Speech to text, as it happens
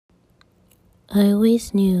I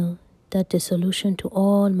always knew that the solution to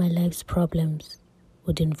all my life's problems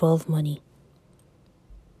would involve money.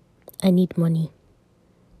 I need money.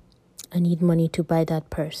 I need money to buy that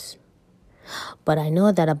purse. But I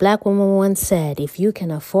know that a black woman once said, if you can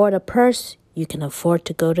afford a purse, you can afford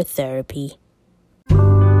to go to therapy.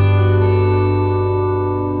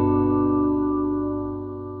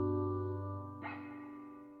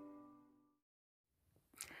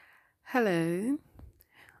 Hello,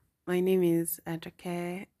 my name is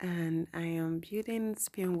Adjoke and I am building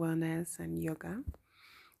Spin Wellness and Yoga.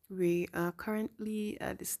 We are currently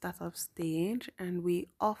at the startup stage and we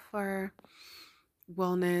offer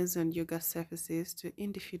wellness and yoga services to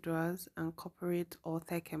individuals and corporate or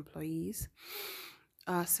tech employees.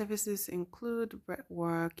 Our services include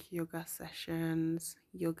breathwork, yoga sessions,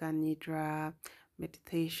 yoga nidra,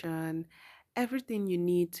 meditation, everything you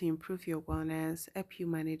need to improve your wellness, help you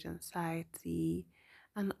manage anxiety,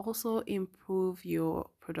 and also improve your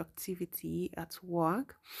productivity at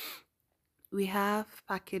work. We have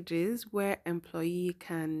packages where employee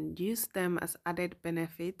can use them as added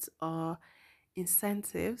benefits or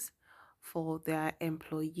incentives for their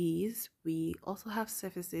employees. We also have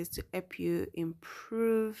services to help you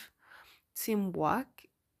improve teamwork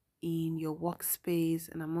in your workspace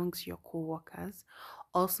and amongst your co-workers.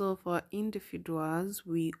 Also for individuals,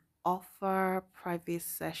 we offer private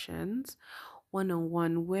sessions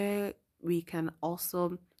one-on-one where we can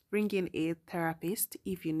also bring in a therapist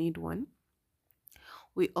if you need one.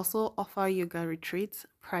 We also offer yoga retreats,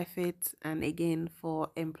 private, and again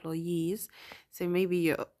for employees. So maybe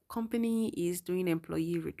your company is doing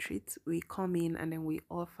employee retreats. We come in and then we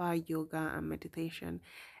offer yoga and meditation.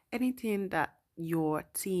 Anything that your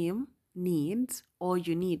team needs or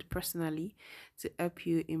you need personally to help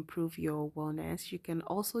you improve your wellness, you can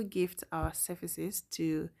also gift our services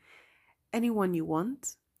to anyone you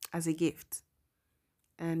want as a gift.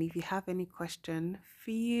 And if you have any question,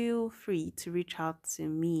 feel free to reach out to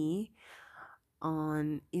me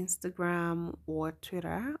on Instagram or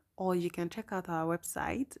Twitter, or you can check out our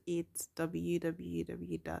website. It's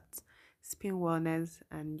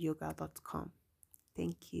www.spinwellnessandyoga.com.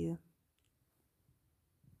 Thank you.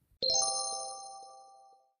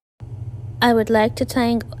 I would like to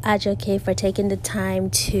thank Adjoke for taking the time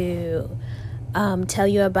to tell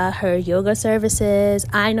you about her yoga services.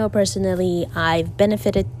 I know personally I've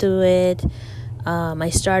benefited through it. I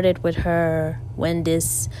started with her when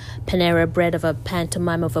this Panera Bread of a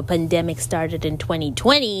pantomime of a pandemic started in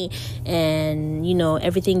 2020, and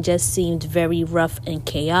everything just seemed very rough and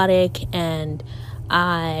chaotic, and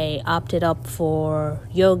I opted up for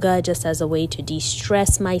yoga just as a way to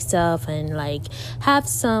de-stress myself and have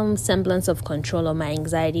some semblance of control of my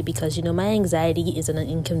anxiety, because my anxiety is an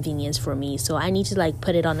inconvenience for me. So I need to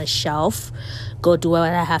put it on a shelf, go do what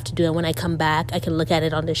I have to do, and when I come back I can look at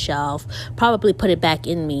it on the shelf, probably put it back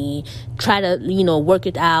in me, try to work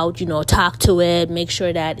it out, talk to it, make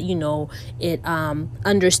sure that it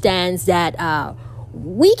understands that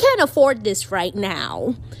we can't afford this right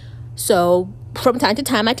now. So from time to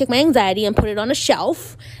time, I take my anxiety and put it on a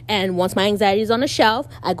shelf. And once my anxiety is on a shelf,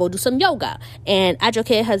 I go do some yoga. And Adjoke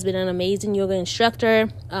has been an amazing yoga instructor.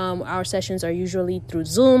 Our sessions are usually through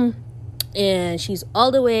Zoom. And she's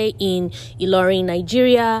all the way in Ilorin,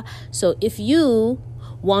 Nigeria. So if you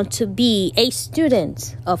want to be a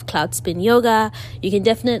student of Cloud Spin Yoga, you can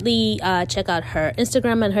definitely check out her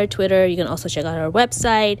Instagram and her Twitter. You can also check out her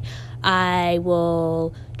website. I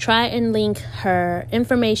will try and link her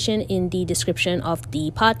information in the description of the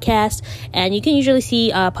podcast. And you can usually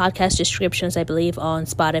see podcast descriptions, I believe, on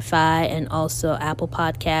Spotify and also Apple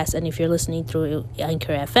Podcasts. And if you're listening through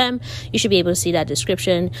Anchor FM, you should be able to see that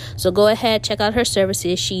description. So go ahead, check out her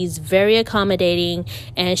services. She's very accommodating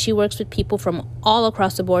and she works with people from all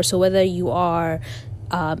across the board. So whether you are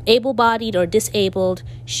able-bodied or disabled,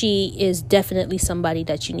 she is definitely somebody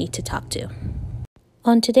that you need to talk to.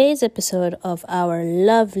 On today's episode of our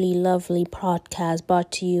lovely, lovely podcast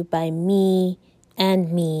brought to you by me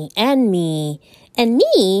and me and me and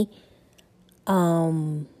me,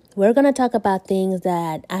 we're going to talk about things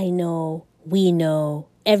that I know, we know,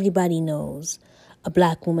 everybody knows a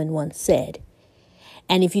black woman once said.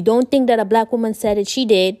 And if you don't think that a black woman said it, she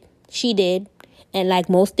did. And like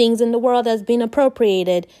most things in the world that's been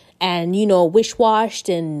appropriated and, wish-washed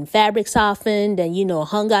and fabric softened and,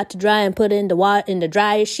 hung out to dry and put in the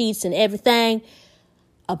dryer sheets and everything,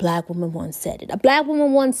 a black woman once said it. A black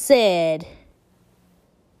woman once said,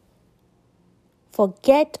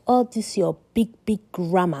 forget all this your big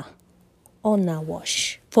grammar on a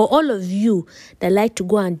wash. For all of you that like to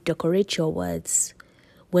go and decorate your words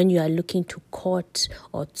when you are looking to court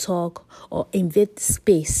or talk or invade the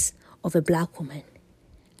space of a black woman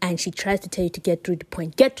and she tries to tell you to get to the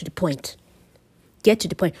point, get to the point. Get to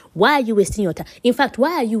the point. Why are you wasting your time? In fact,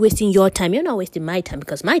 why are you wasting your time? You're not wasting my time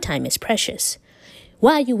because my time is precious.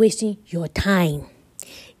 Why are you wasting your time?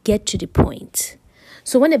 Get to the point.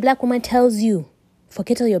 So when a black woman tells you,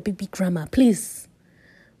 forget all your big grammar, please.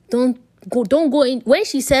 Don't go in. When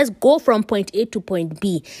she says go from point A to point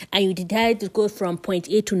B and you decide to go from point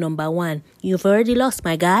A to number 1, you've already lost,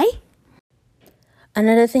 my guy.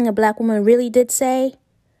 Another thing a black woman really did say,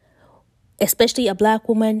 especially a black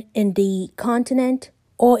woman in the continent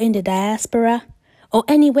or in the diaspora or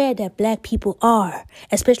anywhere that black people are,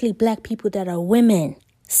 especially black people that are women,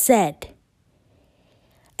 said,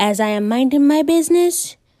 as I am minding my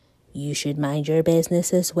business, you should mind your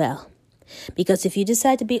business as well. Because if you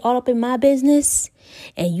decide to be all up in my business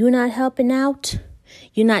and you're not helping out,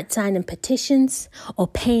 you're not signing petitions or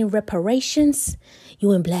paying reparations,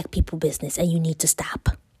 you're in black people business and you need to stop.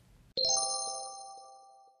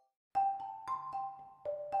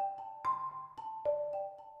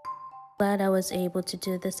 Glad I was able to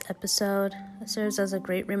do this episode. It serves as a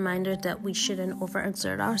great reminder that we shouldn't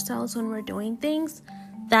overexert ourselves when we're doing things.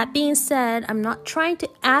 That being said, I'm not trying to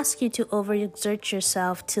ask you to overexert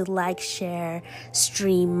yourself to like, share,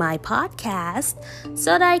 stream my podcast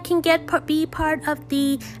so that I can be part of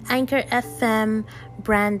the Anchor FM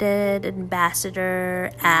branded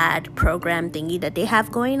ambassador ad program thingy that they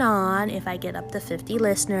have going on. If I get up to 50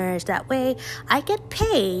 listeners, that way I get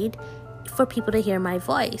paid for people to hear my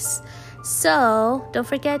voice. So don't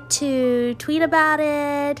forget to tweet about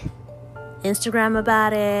it, Instagram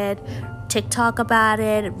about it, TikTok about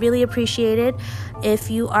it. Really appreciate it.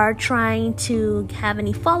 If you are trying to have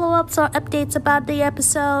any follow-ups or updates about the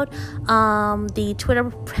episode, the Twitter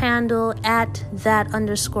handle at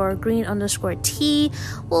 @that_green_T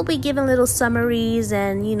will be giving little summaries,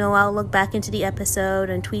 and I'll look back into the episode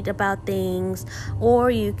and tweet about things. Or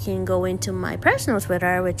you can go into my personal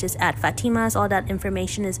Twitter, which is @Fatimas. All that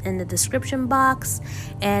information is in the description box,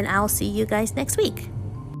 and I'll see you guys next week.